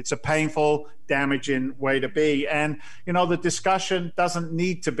 It's a painful, damaging way to be. And, the discussion doesn't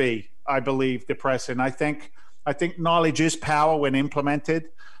need to be, I believe, depressing. I think knowledge is power when implemented.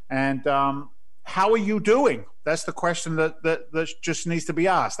 And how are you doing? That's the question that just needs to be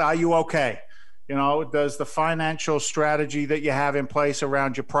asked. Are you okay? Does the financial strategy that you have in place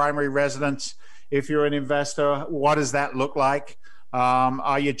around your primary residence, if you're an investor, what does that look like?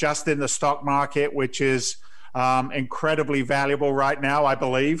 Are you just in the stock market, which is incredibly valuable right now, I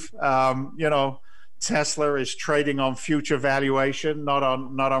believe? Tesla is trading on future valuation, not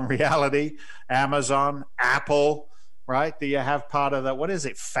on reality. Amazon, Apple. Right? Do you have part of that? What is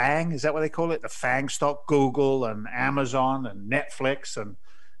it? FANG? Is that what they call it? The FANG stock, Google and Amazon and Netflix. And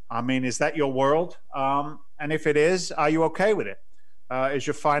I mean, is that your world? And if it is, are you okay with it? Is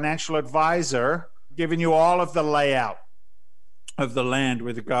your financial advisor giving you all of the layout of the land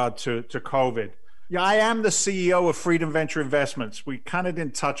with regard to COVID? Yeah, I am the CEO of Freedom Venture Investments. We kind of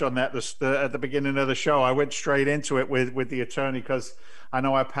didn't touch on that at the beginning of the show. I went straight into it with the attorney because I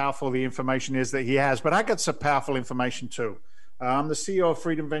know how powerful the information is that he has, but I got some powerful information too. I'm the CEO of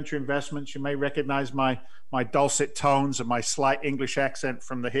Freedom Venture Investments. You may recognize my dulcet tones and my slight English accent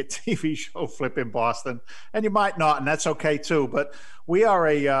from the hit TV show Flippin' Boston, and you might not, and that's okay too. But we are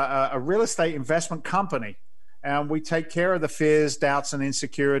a real estate investment company, and we take care of the fears, doubts, and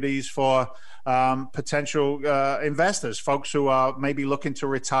insecurities for potential investors, folks who are maybe looking to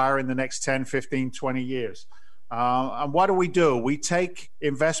retire in the next 10, 15, 20 years. And what do? We take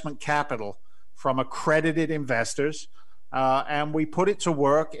investment capital from accredited investors and we put it to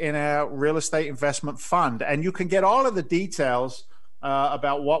work in a real estate investment fund. And you can get all of the details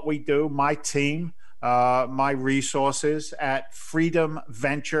about what we do, my team, my resources at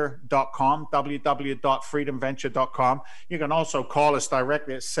freedomventure.com, www.freedomventure.com. You can also call us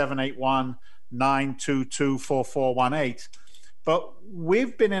directly at 781-922-4418. But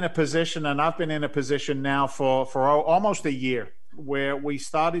we've been in a position, and I've been in a position now for almost a year, where we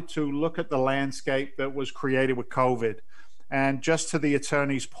started to look at the landscape that was created with COVID. And just to the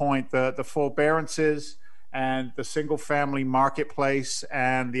attorney's point, the forbearances and the single family marketplace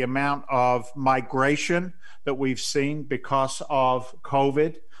and the amount of migration that we've seen because of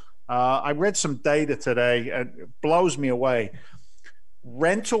COVID. I read some data today, and it blows me away.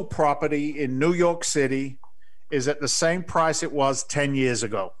 Rental property in New York City is at the same price it was 10 years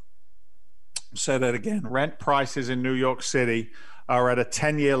ago. Say that again. Rent prices in New York City are at a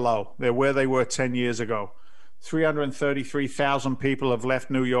 10-year low. They're where they were 10 years ago. 333,000 people have left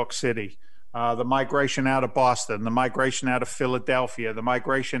New York City. The migration out of Boston, the migration out of Philadelphia, the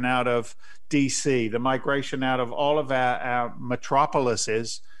migration out of DC, the migration out of all of our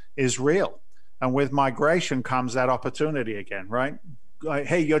metropolises is real. And with migration comes that opportunity again, right? Like,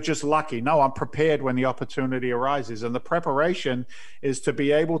 hey, you're just lucky. No, I'm prepared when the opportunity arises. And the preparation is to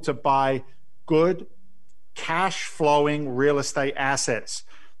be able to buy good cash flowing real estate assets.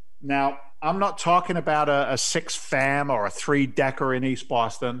 Now, I'm not talking about a 6-fam or a 3-decker in East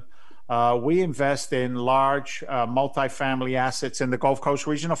Boston. We invest in large multifamily assets in the Gulf Coast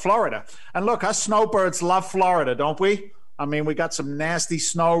region of Florida. And look, us snowbirds love Florida, don't we? I mean, we got some nasty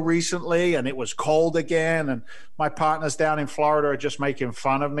snow recently and it was cold again. And my partners down in Florida are just making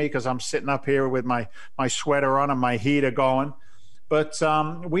fun of me because I'm sitting up here with my sweater on and my heater going. But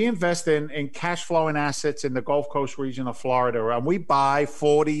we invest in cash flowing assets in the Gulf Coast region of Florida. And we buy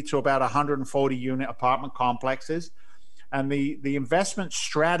 40 to about 140 unit apartment complexes. And the investment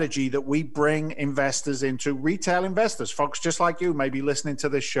strategy that we bring investors into, retail investors, folks just like you may be listening to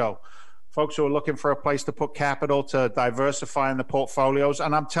this show, folks who are looking for a place to put capital to diversify in the portfolios.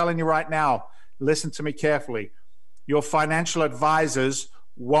 And I'm telling you right now, listen to me carefully. Your financial advisors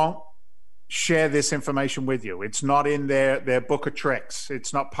won't share this information with you. It's not in their book of tricks.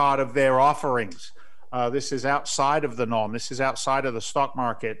 It's not part of their offerings. This is outside of the norm. This is outside of the stock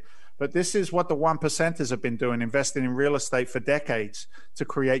market. But this is what the 1%ers have been doing, investing in real estate for decades to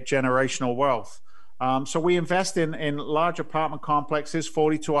create generational wealth. So we invest in large apartment complexes,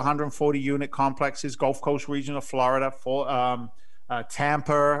 40 to 140 unit complexes, Gulf Coast region of Florida,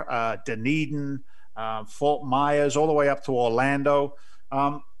 Tampa, Dunedin, Fort Myers, all the way up to Orlando.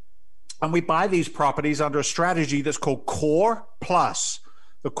 And we buy these properties under a strategy that's called Core Plus.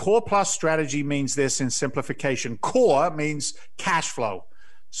 The Core Plus strategy means this in simplification. Core means cash flow.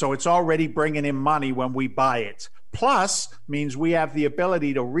 So it's already bringing in money when we buy it. Plus means we have the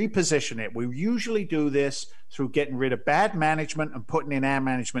ability to reposition it. We usually do this through getting rid of bad management and putting in our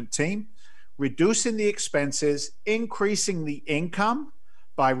management team, reducing the expenses, increasing the income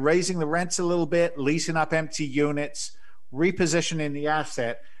by raising the rents a little bit, leasing up empty units, repositioning the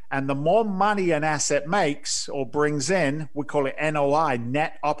asset. And the more money an asset makes or brings in, we call it NOI,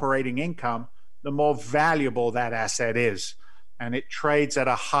 net operating income, the more valuable that asset is. And it trades at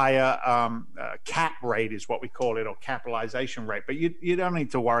a higher cap rate is what we call it, or capitalization rate. But you don't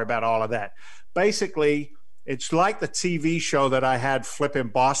need to worry about all of that. Basically, it's like the TV show that I had, Flipping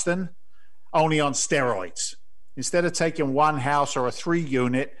Boston, only on steroids. Instead of taking one house or a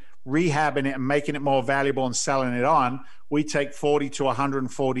 3-unit, rehabbing it and making it more valuable and selling it on, we take 40 to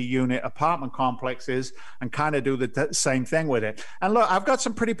 140 unit apartment complexes and kind of do the same thing with it. And look, I've got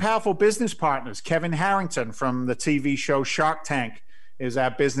some pretty powerful business partners. Kevin Harrington from the TV show Shark Tank is our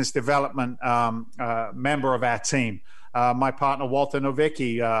business development member of our team. My partner, Walter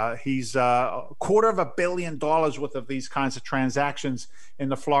Novicki, he's $250 million worth of these kinds of transactions in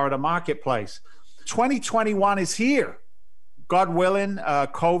the Florida marketplace. 2021 is here. God willing,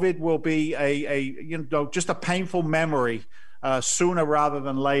 COVID will be just a painful memory sooner rather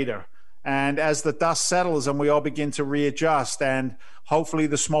than later. And as the dust settles and we all begin to readjust, and hopefully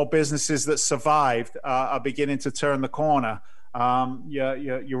the small businesses that survived are beginning to turn the corner.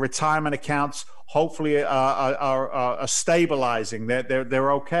 Your retirement accounts hopefully are stabilizing.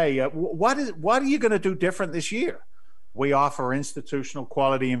 They're okay. What are you going to do different this year? We offer institutional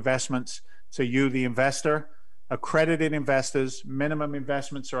quality investments to you, the investor. Accredited investors, minimum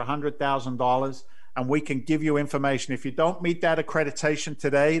investments are $100,000, and we can give you information. If you don't meet that accreditation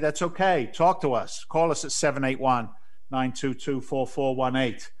today, that's okay. Talk to us. Call us at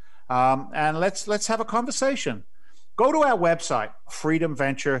 781-922-4418. And let's have a conversation. Go to our website,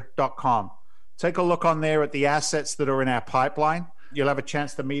 freedomventure.com. Take a look on there at the assets that are in our pipeline. You'll have a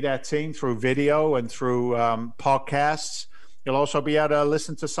chance to meet our team through video and through podcasts. You'll also be able to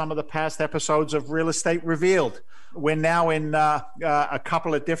listen to some of the past episodes of Real Estate Revealed. We're now in a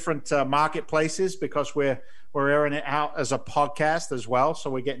couple of different marketplaces because we're airing it out as a podcast as well.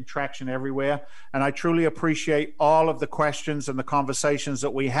 So we're getting traction everywhere. And I truly appreciate all of the questions and the conversations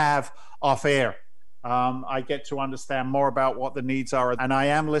that we have off air. I get to understand more about what the needs are. And I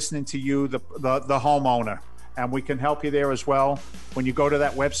am listening to you, the homeowner. and we can help you there as well. When you go to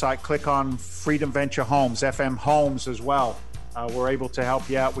that website, click on Freedom Venture Homes, FM Homes as well. We're able to help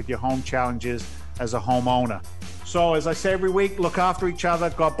you out with your home challenges as a homeowner. So as I say every week, look after each other.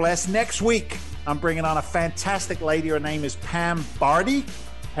 God bless. Next week, I'm bringing on a fantastic lady. Her name is Pam Barty.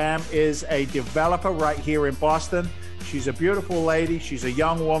 Pam is a developer right here in Boston. She's a beautiful lady. She's a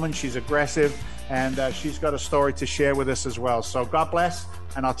young woman. She's aggressive, and she's got a story to share with us as well. So God bless,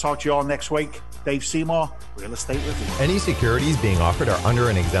 and I'll talk to you all next week. Dave Seymour, Real Estate Review. Any securities being offered are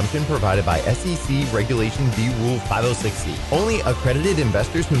under an exemption provided by SEC Regulation D Rule 506C. Only accredited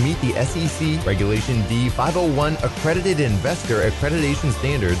investors who meet the SEC Regulation D 501 accredited investor accreditation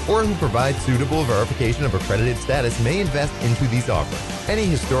standards or who provide suitable verification of accredited status may invest into these offerings. Any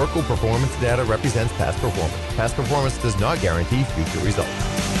historical performance data represents past performance. Past performance does not guarantee future results.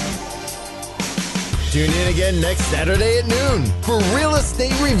 Tune in again next Saturday at noon for Real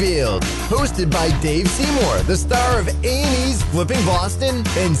Estate Revealed, hosted by Dave Seymour, the star of A&E's Flipping Boston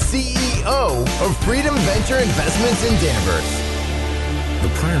and CEO of Freedom Venture Investments in Danvers. The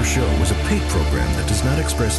prior show was a paid program that does not express